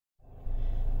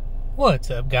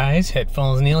What's up guys,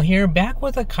 Headphones Neil here, back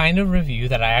with a kind of review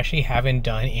that I actually haven't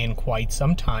done in quite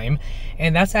some time,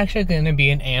 and that's actually going to be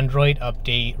an Android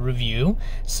update review.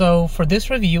 So for this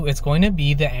review, it's going to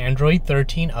be the Android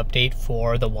 13 update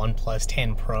for the OnePlus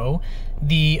 10 Pro.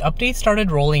 The update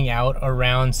started rolling out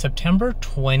around September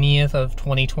 20th of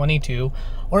 2022,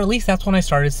 or at least that's when I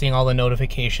started seeing all the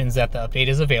notifications that the update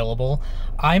is available.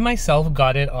 I myself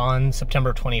got it on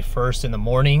September 21st in the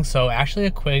morning, so actually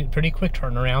a pretty quick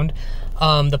turnaround.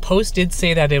 The post did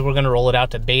say that they were going to roll it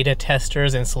out to beta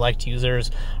testers and select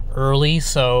users early,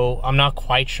 so I'm not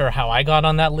quite sure how I got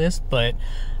on that list, but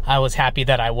I was happy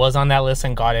that I was on that list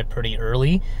and got it pretty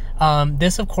early.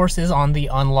 This of course is on the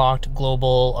unlocked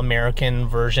global American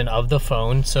version of the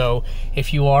phone, so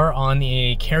if you are on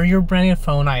a carrier branded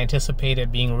phone, I anticipate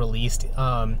it being released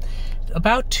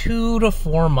about 2 to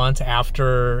 4 months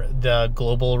after the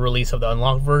global release of the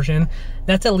unlocked version.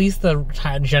 That's at least the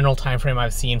general time frame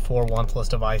I've seen for OnePlus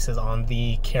devices on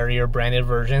the carrier branded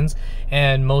versions,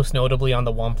 and most notably on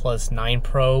the OnePlus 9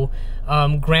 Pro.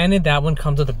 Granted, that one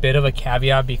comes with a bit of a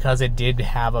caveat because it did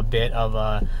have a bit of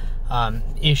a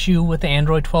issue with the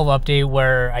Android 12 update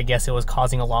where I guess it was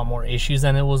causing a lot more issues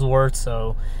than it was worth,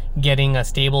 so getting a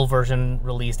stable version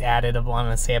released added, I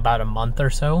want to say, about a month or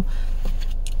so.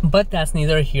 But that's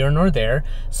neither here nor there.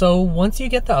 So once you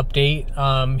get the update,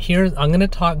 I'm going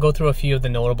to go through a few of the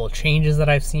notable changes that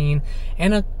I've seen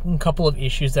and a couple of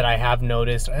issues that I have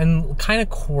noticed, and kind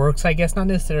of quirks, I guess, not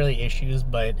necessarily issues,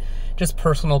 but just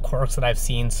personal quirks that I've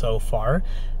seen so far.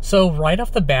 So right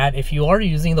off the bat, if you are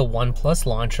using the OnePlus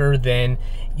Launcher, then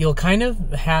you'll kind of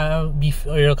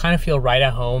feel right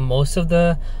at home. Most of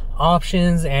the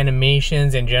options,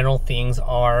 animations, and general things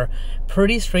are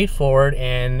pretty straightforward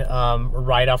and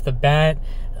right off the bat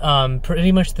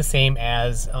pretty much the same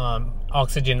as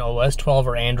Oxygen OS 12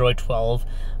 or Android 12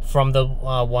 from the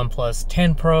OnePlus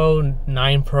 10 Pro,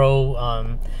 9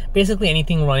 Pro. Basically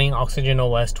anything running Oxygen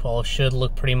OS 12 should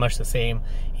look pretty much the same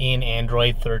in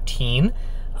Android 13.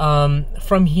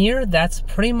 From here, that's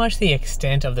pretty much the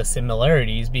extent of the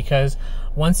similarities, because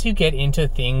once you get into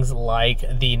things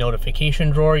like the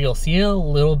notification drawer, you'll see a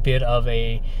little bit of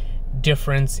a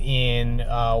difference in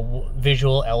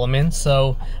visual elements.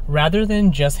 So rather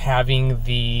than just having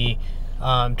the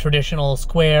traditional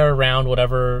square, round,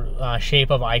 whatever shape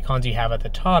of icons you have at the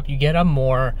top, you get a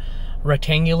more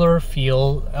rectangular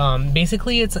feel.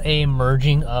 Basically, it's a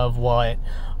merging of what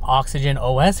Oxygen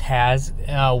OS has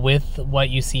with what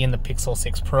you see in the Pixel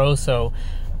 6 Pro. So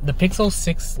the Pixel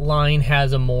 6 line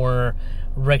has a more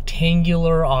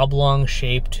rectangular oblong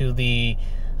shape to the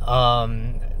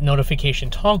notification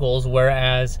toggles,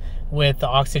 whereas with the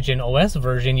Oxygen OS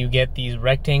version you get these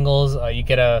rectangles. You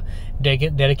get a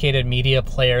dedicated media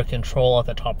player control at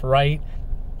the top right.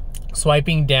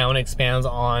 Swiping down expands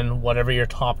on whatever your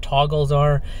top toggles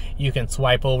are. You can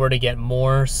swipe over to get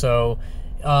more. So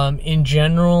in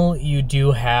general, you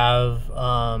do have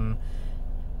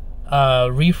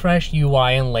refreshed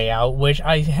UI and layout, which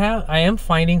I am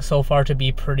finding so far to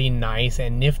be pretty nice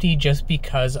and nifty, just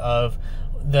because of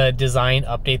the design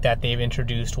update that they've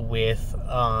introduced with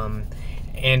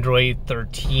Android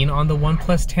 13 on the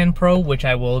OnePlus 10 Pro, which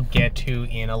I will get to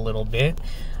in a little bit.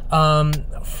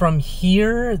 From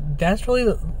here,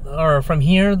 the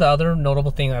other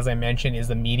notable thing, as I mentioned, is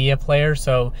the media player.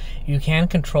 So you can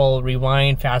control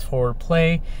rewind, fast forward,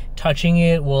 play. Touching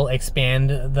it will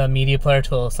expand the media player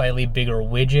to a slightly bigger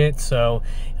widget. So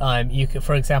you could,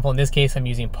 for example, in this case, I'm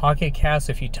using Pocket Cast.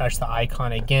 So if you touch the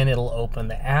icon again, it'll open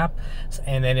the app,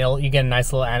 and then you get a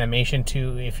nice little animation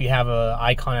too if you have an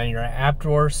icon on your app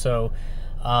drawer. So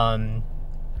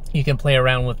you can play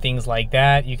around with things like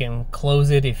that. You can close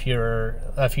it if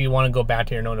you want to go back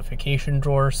to your notification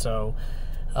drawer. So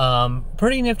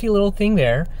pretty nifty little thing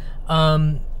there.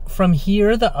 From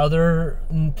here, the other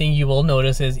thing you will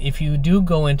notice is if you do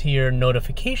go into your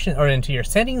notification or into your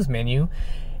settings menu,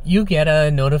 you get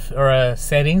a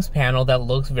settings panel that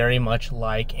looks very much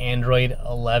like Android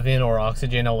 11 or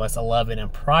Oxygen OS 11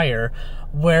 and prior,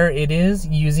 where it is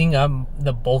using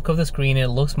the bulk of the screen. It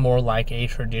looks more like a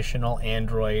traditional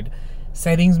Android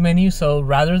settings menu. So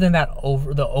rather than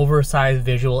the oversized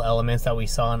visual elements that we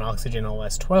saw in Oxygen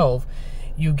OS 12,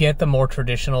 you get the more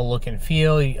traditional look and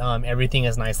feel. Everything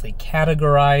is nicely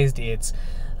categorized. It's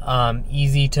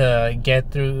easy to get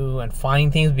through and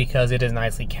find things because it is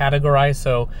nicely categorized.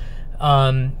 So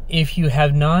if you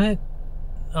have not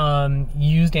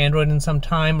used Android in some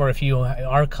time, or if you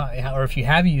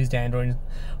have used Android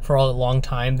for a long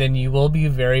time, then you will be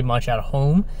very much at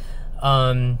home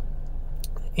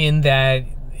in that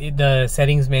the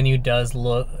settings menu does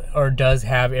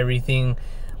have everything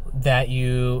that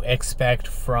you expect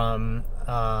from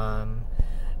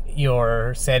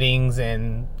your settings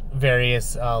and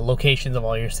various locations of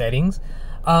all your settings.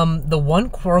 The one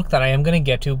quirk that I am going to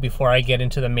get to before I get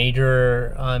into the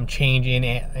major change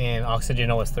in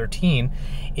Oxygen OS 13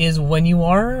 is when you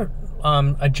are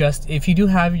if you do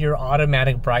have your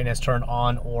automatic brightness turned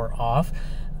on or off,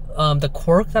 the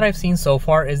quirk that I've seen so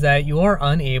far is that you are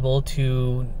unable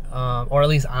to, or at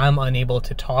least I'm unable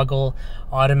to toggle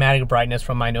automatic brightness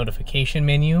from my notification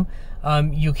menu.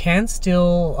 You can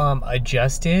still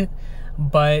adjust it,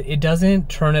 but it doesn't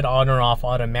turn it on or off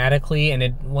automatically.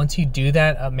 And once you do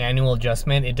that manual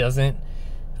adjustment, it doesn't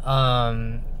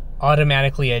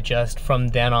automatically adjust from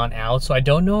then on out. So I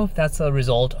don't know if that's a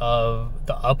result of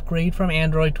the upgrade from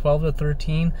Android 12 to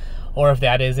 13, or if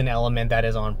that is an element that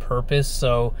is on purpose.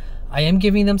 So I am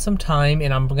giving them some time,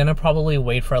 and I'm gonna probably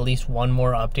wait for at least one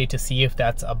more update to see if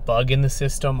that's a bug in the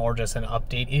system or just an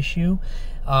update issue.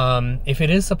 If it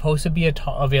is supposed to be a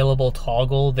available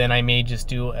toggle, then I may just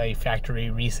do a factory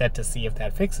reset to see if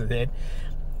that fixes it.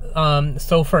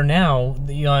 So for now,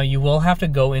 you will have to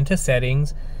go into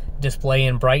settings, display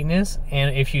and brightness,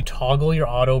 and if you toggle your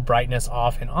auto brightness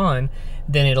off and on,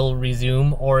 then it'll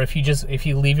resume. Or if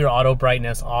you leave your auto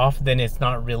brightness off, then it's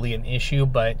not really an issue,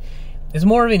 but it's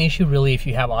more of an issue really if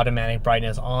you have automatic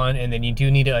brightness on and then you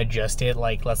do need to adjust it.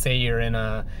 Like, let's say you're in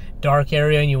a dark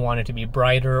area and you want it to be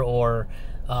brighter, or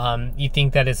you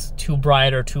think that it's too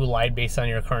bright or too light based on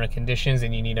your current conditions,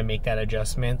 and you need to make that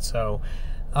adjustment. So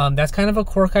that's kind of a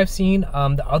quirk I've seen.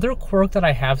 The other quirk that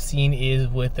I have seen is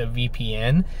with the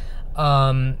VPN.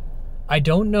 I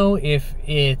don't know if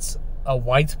it's a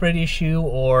widespread issue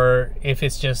or if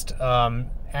it's just certain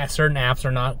apps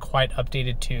are not quite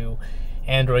updated to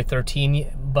Android 13,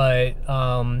 but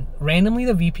randomly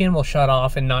the VPN will shut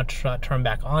off and not turn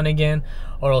back on again,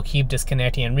 or it'll keep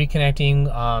disconnecting and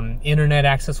reconnecting. Internet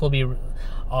access will be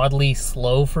oddly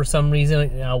slow for some reason,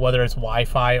 whether it's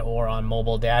Wi-Fi or on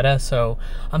mobile data. So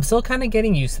I'm still kind of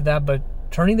getting used to that, but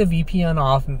turning the VPN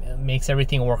off makes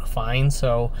everything work fine.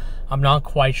 So I'm not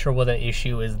quite sure what the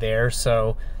issue is there.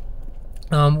 So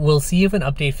we'll see if an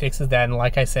update fixes that. And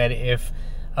like I said, if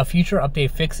a future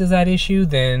update fixes that issue,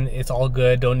 then it's all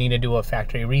good. Don't need to do a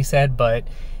factory reset. But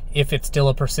if it's still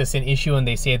a persistent issue and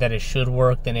they say that it should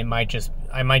work, then I might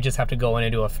just have to go in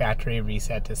and do a factory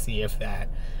reset to see if that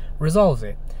resolves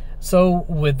it. So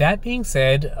with that being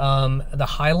said, the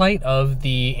highlight of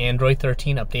the Android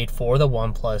 13 update for the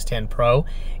OnePlus 10 Pro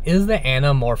is the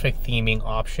anamorphic theming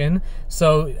option.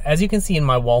 So as you can see in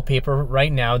my wallpaper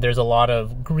right now, there's a lot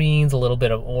of greens, a little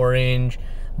bit of orange,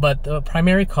 but the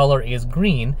primary color is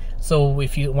green. So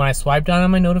when I swipe down on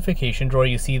my notification drawer,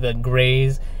 you see the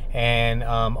grays and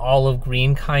olive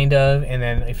green kind of, and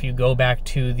then if you go back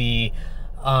to the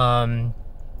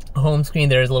home screen,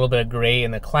 there's a little bit of gray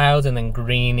in the clouds and then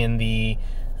green in the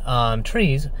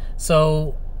trees.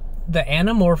 So the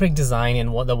anamorphic design in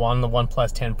the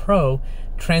OnePlus 10 Pro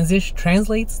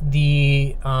translates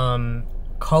the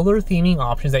color theming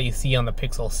options that you see on the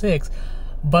Pixel 6,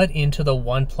 but into the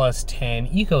OnePlus 10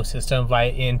 ecosystem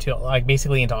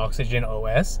basically into Oxygen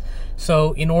OS.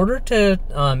 So in order to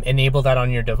enable that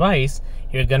on your device,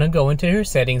 you're gonna go into your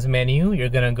settings menu, you're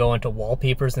gonna go into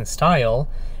wallpapers and style,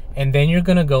 and then you're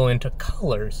gonna go into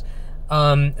colors.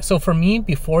 So for me,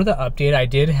 before the update, I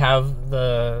did have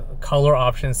the color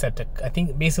option set to, I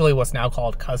think, basically what's now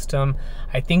called custom.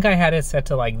 I think I had it set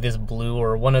to like this blue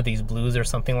or one of these blues or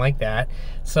something like that.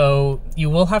 So you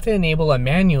will have to enable it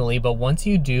manually, but once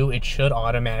you do, it should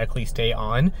automatically stay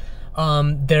on.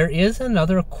 There is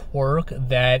another quirk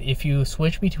that if you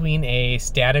switch between a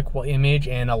static image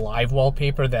and a live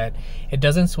wallpaper, that it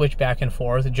doesn't switch back and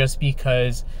forth, just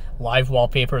because live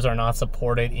wallpapers are not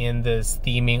supported in this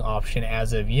theming option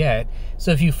as of yet. So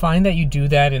if you find that you do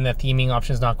that and the theming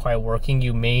option is not quite working,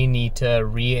 you may need to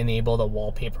re-enable the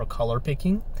wallpaper color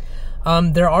picking.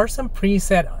 There are some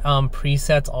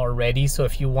presets already, so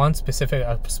if you want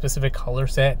a specific color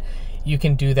set, you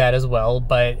can do that as well,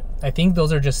 but I think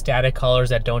those are just static colors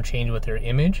that don't change with your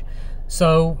image.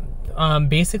 So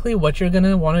basically what you're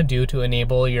gonna wanna do to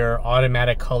enable your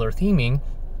automatic color theming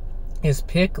is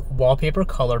pick wallpaper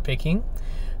color picking.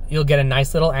 You'll get a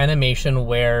nice little animation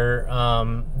where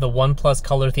the OnePlus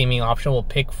color theming option will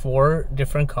pick 4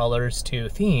 different colors to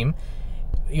theme.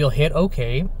 You'll hit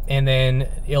OK, and then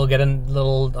you'll get a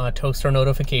little toaster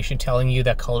notification telling you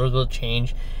that colors will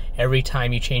change every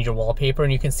time you change your wallpaper.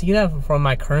 And you can see that from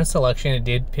my current selection, it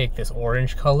did pick this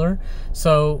orange color.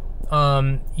 So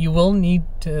you will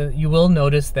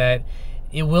notice that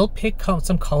it will pick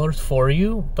some colors for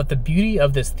you, but the beauty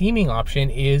of this theming option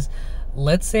is,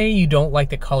 let's say you don't like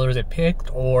the colors it picked,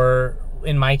 or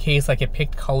in my case, like it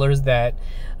picked colors that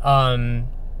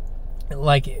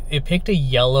like it picked a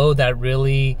yellow that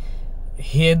really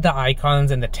hid the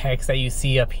icons and the text that you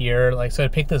see up here. Like, so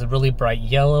it picked this really bright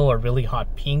yellow or really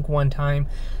hot pink one time,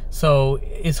 so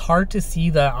it's hard to see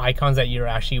the icons that you're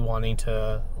actually wanting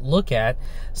to look at.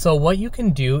 So what you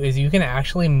can do is you can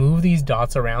actually move these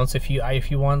dots around. So if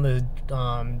you want the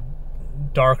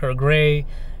darker gray,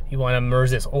 you want to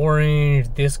merge this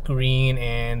orange, this green,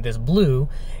 and this blue,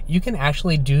 you can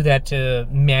actually do that to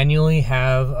manually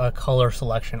have a color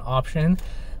selection option.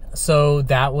 So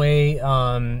that way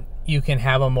you can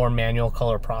have a more manual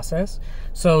color process.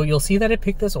 So you'll see that it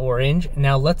picked this orange.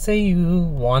 Now let's say you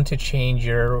want to change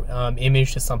your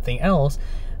image to something else.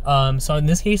 So in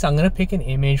this case, I'm going to pick an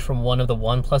image from one of the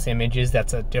OnePlus images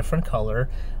that's a different color,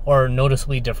 or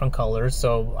noticeably different colors.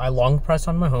 So I long pressed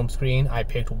on my home screen, I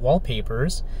picked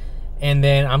wallpapers, and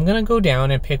then I'm going to go down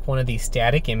and pick one of these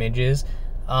static images.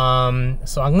 So I'm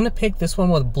going to pick this one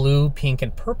with blue, pink,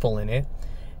 and purple in it.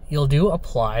 You'll do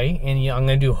apply, and I'm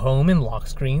going to do home and lock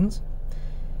screens.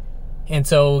 And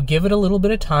so give it a little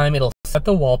bit of time. It'll set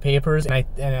the wallpapers, and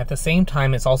at the same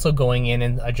time, it's also going in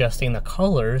and adjusting the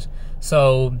colors.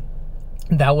 So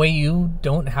that way you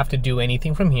don't have to do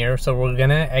anything from here. So we're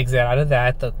gonna exit out of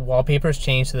that. The wallpapers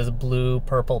change to this blue,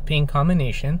 purple, pink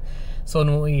combination. So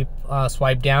when we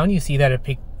swipe down, you see that it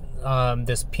picked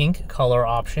this pink color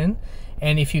option.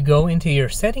 And if you go into your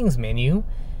settings menu,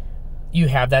 you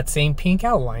have that same pink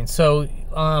outline. So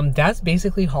that's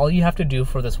basically all you have to do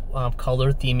for this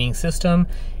color theming system.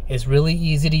 It's really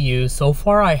easy to use. So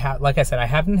far, like I said, I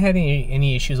haven't had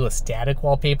any issues with static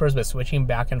wallpapers, but switching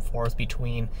back and forth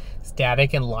between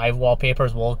static and live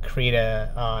wallpapers will create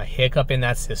a hiccup in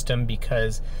that system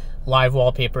because live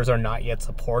wallpapers are not yet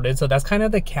supported. So that's kind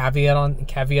of the caveat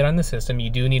on the system. You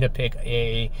do need to pick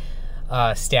a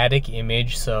static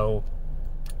image. So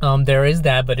there is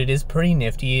that, but it is pretty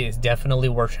nifty. It's definitely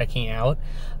worth checking out.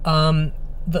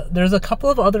 There's a couple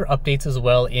of other updates as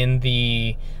well in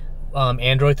the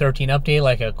Android 13 update,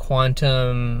 like a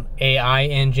quantum AI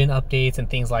engine updates and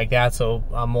things like that. So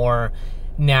more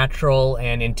natural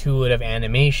and intuitive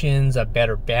animations, a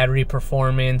better battery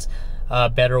performance,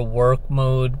 better work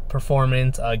mode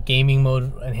performance, gaming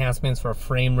mode enhancements for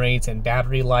frame rates and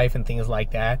battery life and things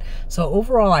like that. So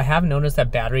overall, I have noticed that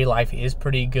battery life is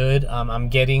pretty good. I'm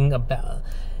getting about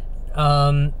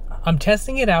I'm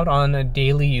testing it out on a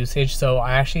daily usage. So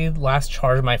I actually last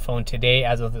charged my phone today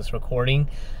as of this recording.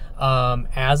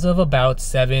 As of about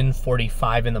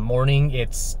 7:45 in the morning,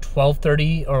 it's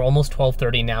 12:30 or almost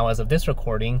 12:30 now as of this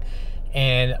recording,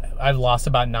 and I've lost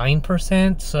about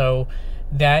 9%. So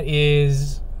that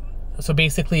is, so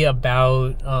basically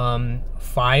about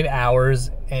 5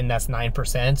 hours, and that's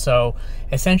 9%. So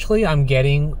essentially I'm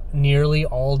getting nearly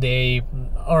all day,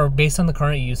 or based on the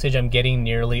current usage, I'm getting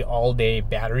nearly all day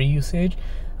battery usage.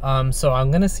 So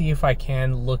I'm gonna see if I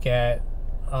can look at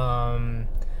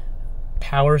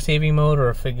power saving mode, or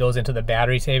if it goes into the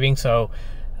battery saving. So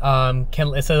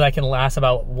it says I can last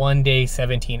about 1 day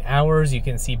 17 hours. You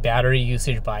can see battery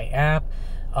usage by app.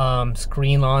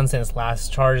 Screen on since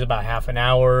last charge about half an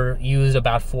hour, used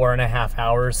about 4.5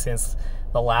 hours since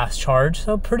the last charge.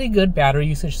 So pretty good battery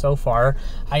usage so far.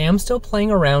 I am still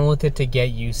playing around with it to get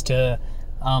used to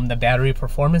the battery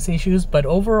performance issues, but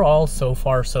overall so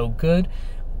far so good.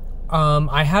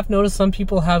 I have noticed some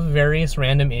people have various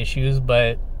random issues,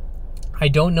 but I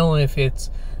don't know if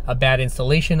it's a bad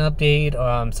installation update,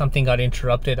 something got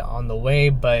interrupted on the way.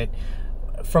 But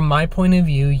from my point of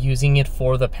view, using it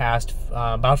for the past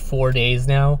about 4 days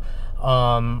now,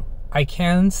 I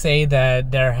can say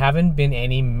that there haven't been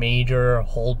any major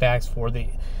holdbacks for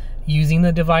using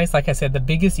the device. Like I said, the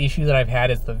biggest issue that I've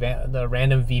had is the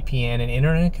random VPN and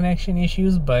internet connection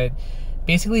issues, but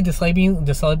basically disabling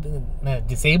the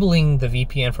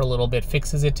VPN for a little bit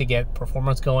fixes it to get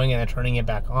performance going, and then turning it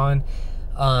back on.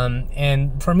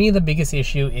 And for me, the biggest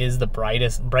issue is the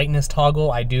brightness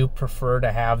toggle. I do prefer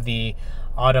to have the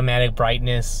automatic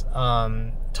brightness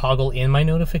toggle in my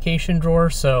notification drawer.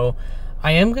 So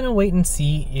I am gonna wait and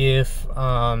see if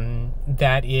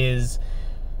that is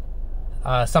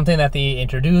something that they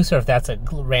introduce, or if that's a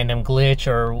random glitch,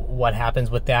 or what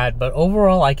happens with that. But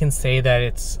overall, I can say that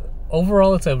it's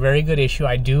a very good issue.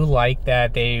 I do like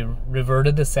that they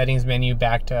reverted the settings menu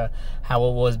back to how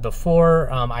it was before.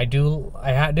 I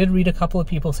did read a couple of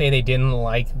people say they didn't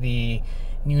like the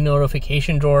new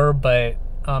notification drawer, but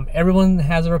everyone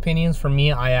has their opinions. For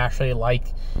me, I actually like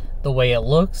the way it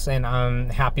looks, and I'm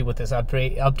happy with this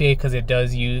update because it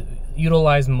does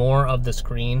utilize more of the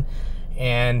screen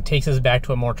and takes us back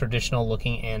to a more traditional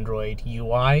looking Android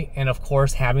UI. And of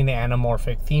course, having the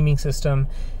anamorphic theming system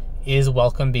is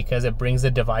welcome because it brings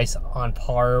the device on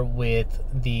par with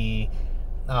the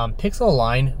Pixel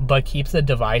line, but keeps the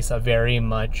device a very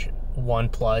much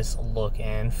OnePlus look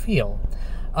and feel.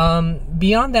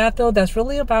 Beyond that though, that's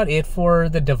really about it for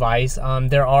the device.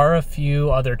 There are a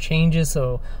few other changes,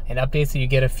 so and updates, so you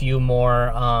get a few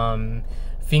more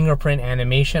fingerprint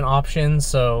animation options,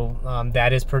 so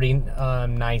that is pretty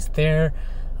nice there.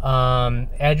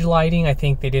 Edge lighting, I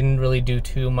think they didn't really do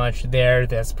too much there.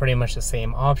 That's pretty much the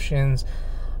same options.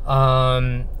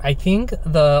 I think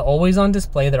the always on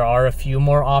display, there are a few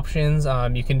more options.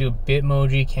 You can do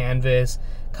Bitmoji, canvas,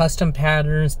 custom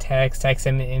patterns, text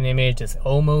and image, this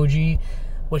emoji,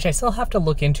 which I still have to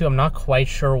look into. I'm not quite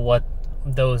sure what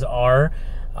those are.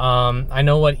 I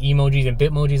know what emojis and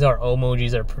bitmojis are.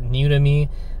 Emojis are new to me.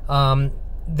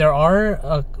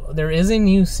 There is a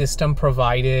new system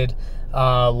provided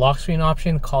lock screen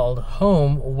option called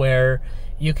Home, where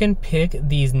you can pick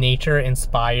these nature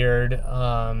inspired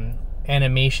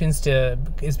animations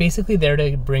is basically there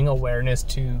to bring awareness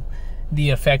to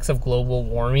the effects of global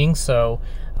warming. So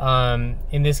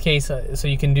in this case, so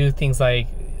you can do things like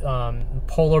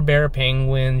polar bear,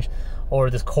 penguins, or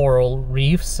this coral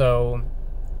reef. So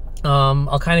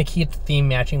I'll kind of keep the theme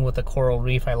matching with the coral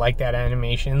reef. I like that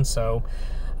animation. So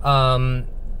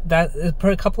that is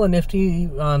a couple of nifty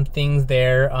things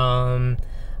there. I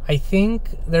think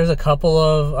there's a couple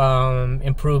of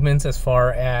improvements as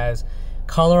far as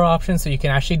color options. So you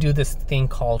can actually do this thing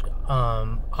called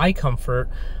eye comfort,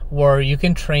 where you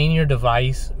can train your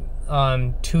device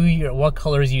to what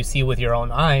colors you see with your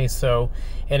own eyes, so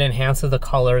it enhances the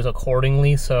colors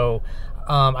accordingly. So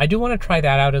I do want to try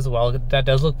that out as well. That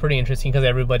does look pretty interesting because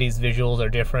everybody's visuals are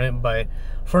different, but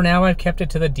for now I've kept it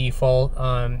to the default.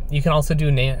 You can also do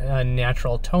a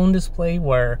natural tone display,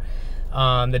 where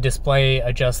the display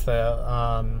adjusts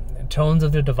the tones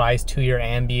of the device to your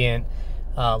ambient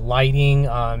lighting.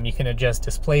 You can adjust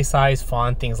display size,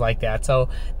 font, things like that. So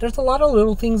there's a lot of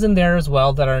little things in there as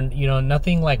well that are, you know,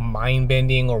 nothing like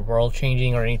mind-bending or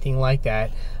world-changing or anything like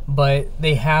that, but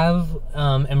they have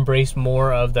embraced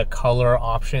more of the color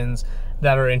options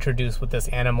that are introduced with this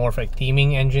anamorphic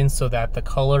theming engine, so that the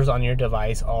colors on your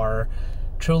device are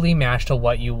truly matched to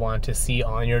what you want to see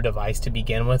on your device to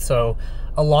begin with. So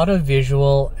a lot of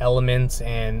visual elements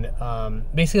and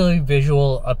basically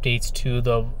visual updates to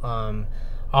the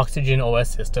Oxygen OS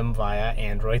system via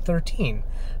Android 13.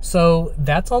 So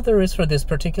that's all there is for this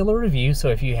particular review. So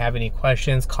if you have any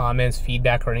questions, comments,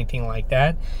 feedback, or anything like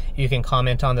that, you can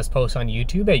comment on this post on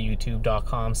YouTube at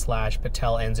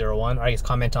youtube.com/PatelN01, or I guess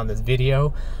comment on this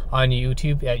video on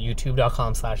YouTube at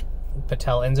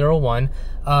youtube.com/PatelN01.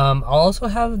 I'll also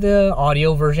have the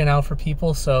audio version out for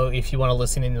people, so if you want to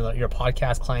listen in your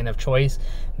podcast client of choice,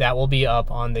 that will be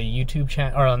up on the YouTube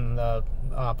channel or on the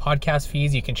podcast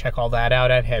feeds. You can check all that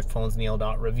out at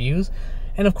headphonesneil.reviews.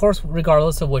 And of course,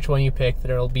 regardless of which one you pick,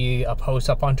 there will be a post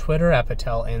up on Twitter at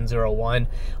PatelN01,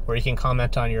 where you can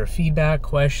comment on your feedback,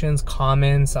 questions,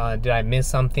 comments. Did I miss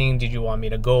something? Did you want me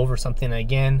to go over something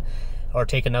again, or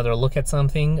take another look at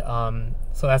something?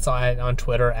 So that's on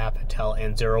Twitter at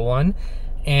PatelN01.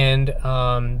 And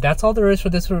that's all there is for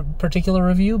this particular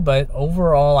review. But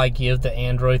overall, I give the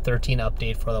Android 13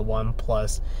 update for the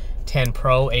OnePlus 10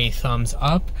 Pro a thumbs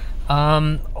up.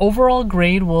 Overall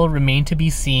grade will remain to be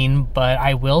seen, but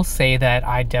I will say that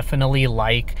I definitely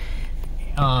like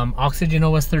Oxygen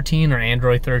OS 13 or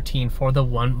Android 13 for the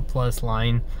OnePlus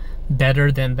line better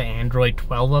than the Android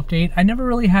 12 update. I never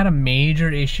really had a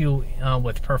major issue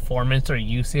with performance or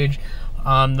usage.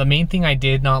 The main thing I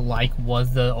did not like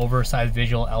was the oversized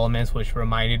visual elements, which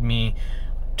reminded me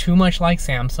too much like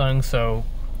Samsung. So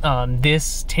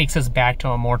this takes us back to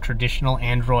a more traditional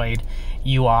Android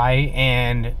UI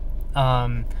and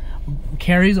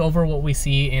carries over what we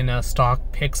see in a stock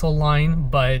Pixel line,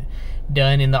 but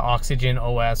done in the Oxygen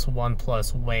OS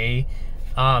OnePlus way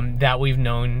that we've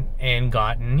known and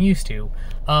gotten used to.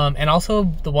 And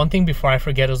also, the one thing before I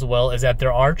forget as well is that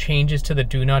there are changes to the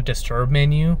Do Not Disturb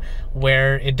menu,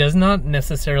 where it does not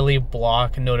necessarily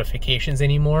block notifications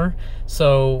anymore.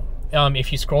 So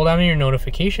if you scroll down in your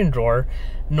notification drawer,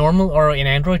 normal, or in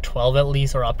Android 12 at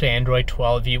least, or up to Android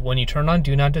 12, when you turn on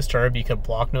Do Not Disturb, you could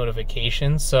block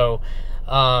notifications. So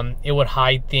it would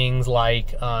hide things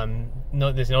like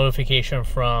this notification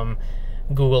from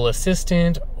Google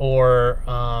Assistant, or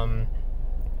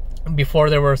before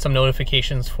there were some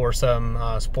notifications for some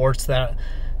sports that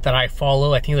I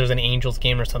follow. I think there's an Angels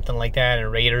game or something like that, and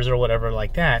Raiders or whatever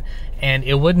like that, and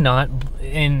it would not,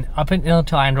 up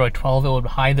until Android 12, it would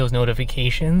hide those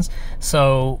notifications.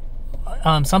 So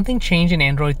something changed in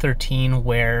Android 13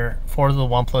 where, for the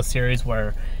OnePlus series,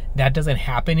 where that doesn't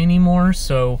happen anymore.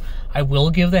 So I will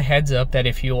give the heads up that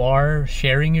if you are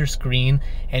sharing your screen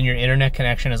and your internet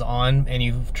connection is on and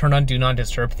you've turned on Do Not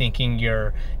Disturb thinking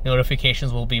your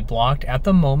notifications will be blocked, at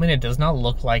the moment it does not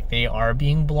look like they are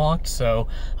being blocked. So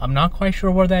I'm not quite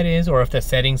sure where that is, or if the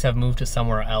settings have moved to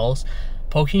somewhere else.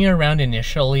 Poking around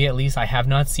initially, at least, I have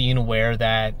not seen where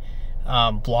that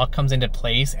block comes into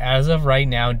place. As of right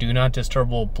now, Do Not Disturb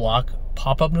will block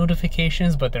pop-up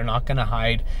notifications, but they're not going to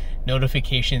hide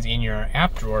notifications in your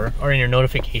app drawer or in your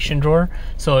notification drawer.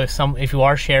 So if you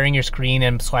are sharing your screen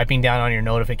and swiping down on your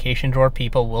notification drawer,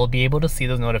 people will be able to see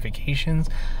those notifications.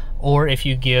 Or if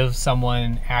you give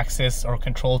someone access or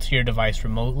control to your device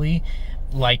remotely,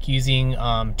 like using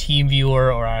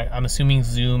TeamViewer, or I'm assuming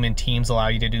Zoom and Teams allow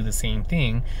you to do the same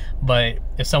thing. But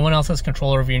if someone else has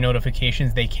control over your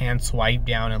notifications, they can swipe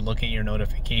down and look at your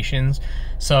notifications.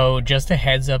 So just a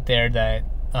heads up there that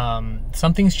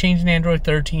something's changed in Android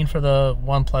 13 for the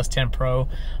OnePlus 10 Pro.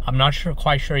 I'm not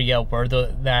quite sure yet where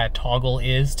that toggle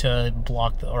is to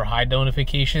block or hide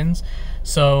notifications.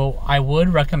 So I would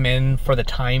recommend, for the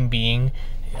time being,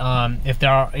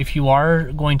 if you are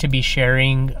going to be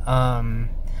sharing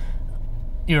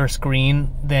your screen,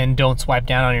 then don't swipe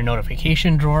down on your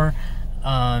notification drawer,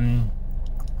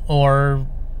 or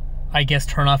I guess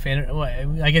turn off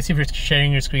I guess if you're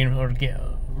sharing your screen or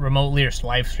remotely or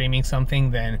live streaming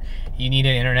something, then you need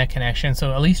an internet connection.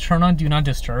 So at least turn on Do Not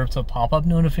Disturb so pop-up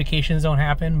notifications don't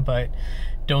happen, but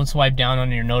don't swipe down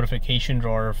on your notification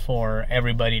drawer for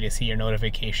everybody to see your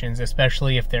notifications,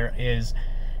 especially if there is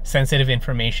sensitive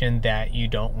information that you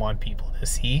don't want people to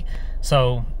see.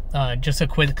 So just a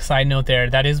quick side note there,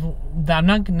 I'm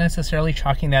not necessarily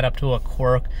chalking that up to a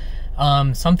quirk.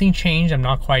 Something changed, I'm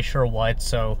not quite sure what,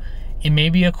 so it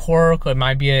may be a quirk, or it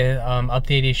might be a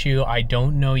update issue. I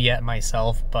don't know yet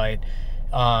myself, but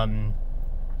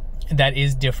that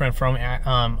is different from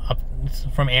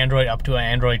Android up to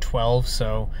Android 12.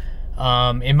 So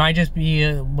it might just be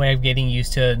a way of getting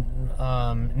used to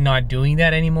not doing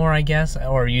that anymore, I guess,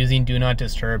 or using Do Not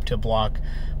Disturb to block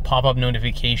pop-up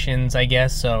notifications, I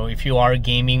guess. So if you are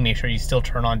gaming, make sure you still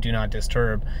turn on Do Not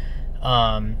Disturb.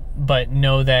 But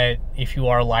know that if you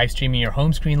are live streaming your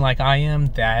home screen like I am,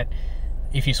 that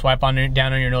if you swipe down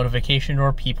on your notification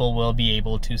drawer, people will be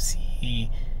able to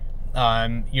see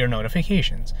your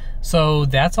notifications. So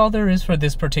that's all there is for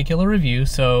this particular review.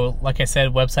 So like I said,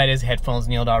 website is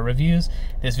headphonesneil.reviews.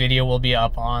 This video will be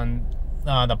up on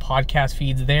the podcast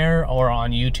feeds there, or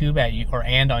on YouTube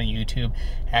and on YouTube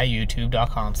at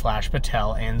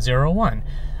youtube.com/PatelN01.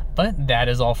 But that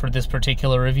is all for this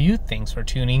particular review. Thanks for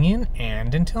tuning in,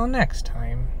 and until next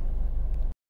time.